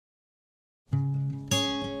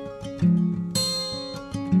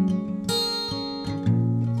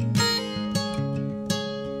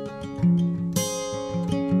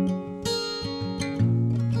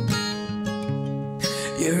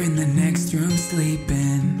You're in the next room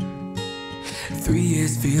sleeping. 3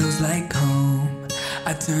 years feels like home.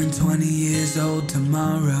 I turn 20 years old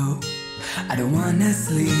tomorrow. I don't wanna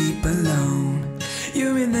sleep alone.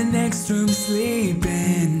 You're in the next room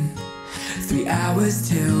sleeping. 3 hours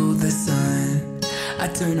till the sun. I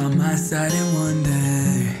turn on my side and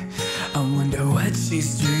wonder what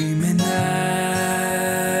she's dreaming of.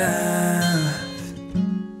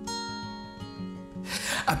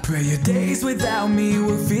 I pray your days without me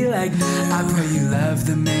will feel like new. I pray you love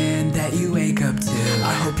the man that you wake up to.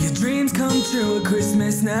 I hope your dreams come true, a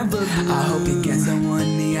Christmas never blue. I hope you get on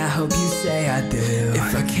one knee, I hope you say I do.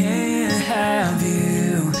 If I can't have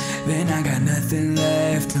you, then I got nothing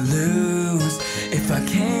left to lose. If I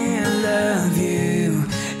can't love you,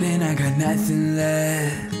 then I got nothing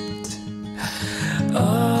left.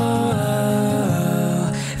 Oh,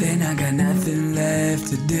 then I got nothing left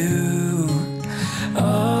to do.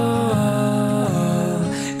 Oh,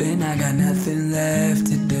 then I got nothing left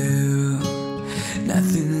to do.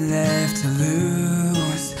 Nothing left to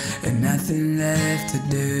lose, and nothing left to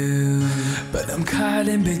do. But I'm caught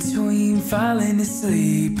in between falling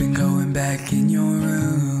asleep and going back in your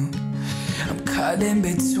room. I'm caught in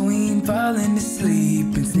between falling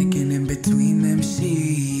asleep and sneaking in between them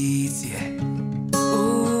sheets, yeah.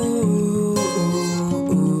 Ooh,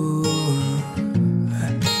 ooh, ooh.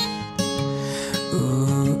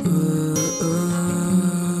 Ooh, ooh,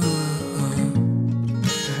 ooh.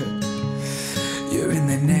 You're in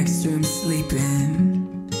the next room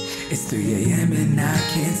sleeping. It's 3 a.m. and I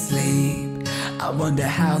can't sleep. I wonder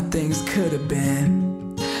how things could have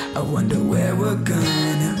been. I wonder where we're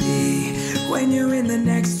gonna be when you're in the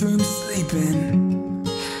next room sleeping.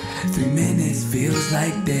 3 minutes feels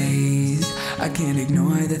like days. I can't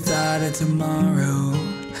ignore the thought of tomorrow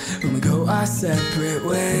when we go our separate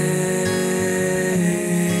ways.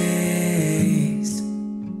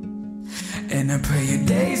 And I pray your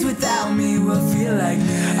days without me will feel like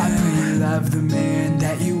new. I pray you love the man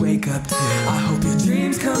that you wake up to. I hope your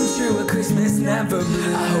dreams come true, a Christmas never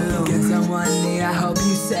blue. I hope you get on one knee, I hope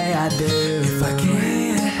you say I do. If I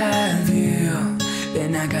can't have you,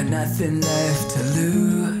 then I got nothing left to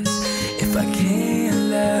lose. If I can't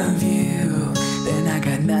love you, then I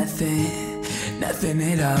got nothing, nothing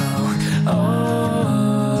at all.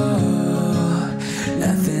 Oh,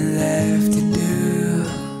 nothing left to do.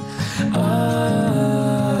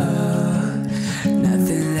 Oh,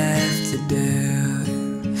 nothing left to do.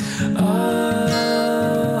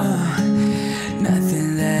 Oh, nothing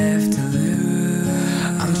left to lose.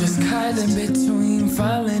 I'm just caught in between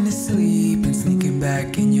falling asleep and sneaking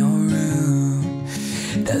back in your room.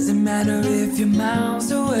 Doesn't matter if you're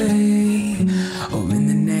miles away or in